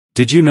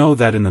Did you know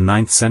that in the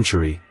 9th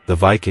century, the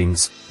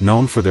Vikings,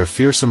 known for their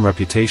fearsome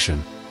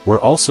reputation,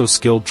 were also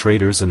skilled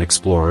traders and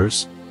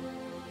explorers?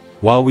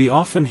 While we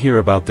often hear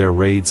about their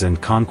raids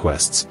and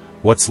conquests,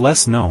 what's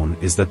less known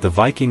is that the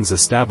Vikings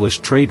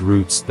established trade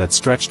routes that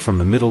stretched from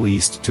the Middle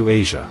East to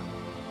Asia.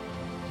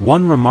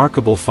 One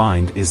remarkable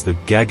find is the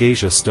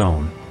Gagasia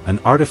Stone, an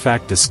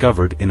artifact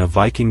discovered in a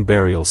Viking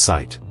burial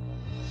site.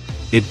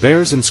 It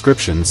bears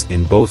inscriptions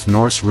in both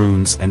Norse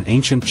runes and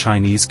ancient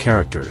Chinese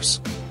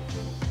characters.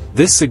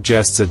 This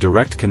suggests a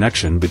direct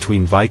connection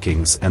between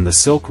Vikings and the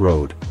Silk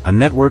Road, a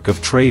network of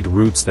trade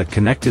routes that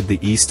connected the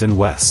East and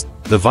West.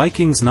 The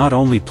Vikings not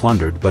only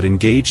plundered but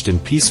engaged in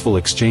peaceful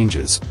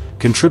exchanges,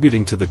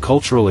 contributing to the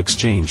cultural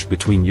exchange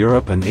between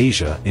Europe and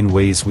Asia in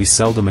ways we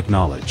seldom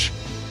acknowledge.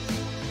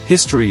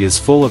 History is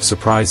full of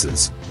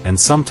surprises, and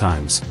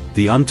sometimes,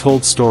 the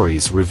untold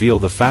stories reveal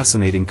the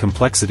fascinating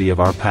complexity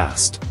of our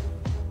past.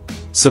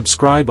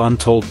 Subscribe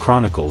Untold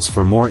Chronicles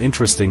for more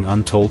interesting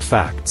untold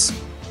facts.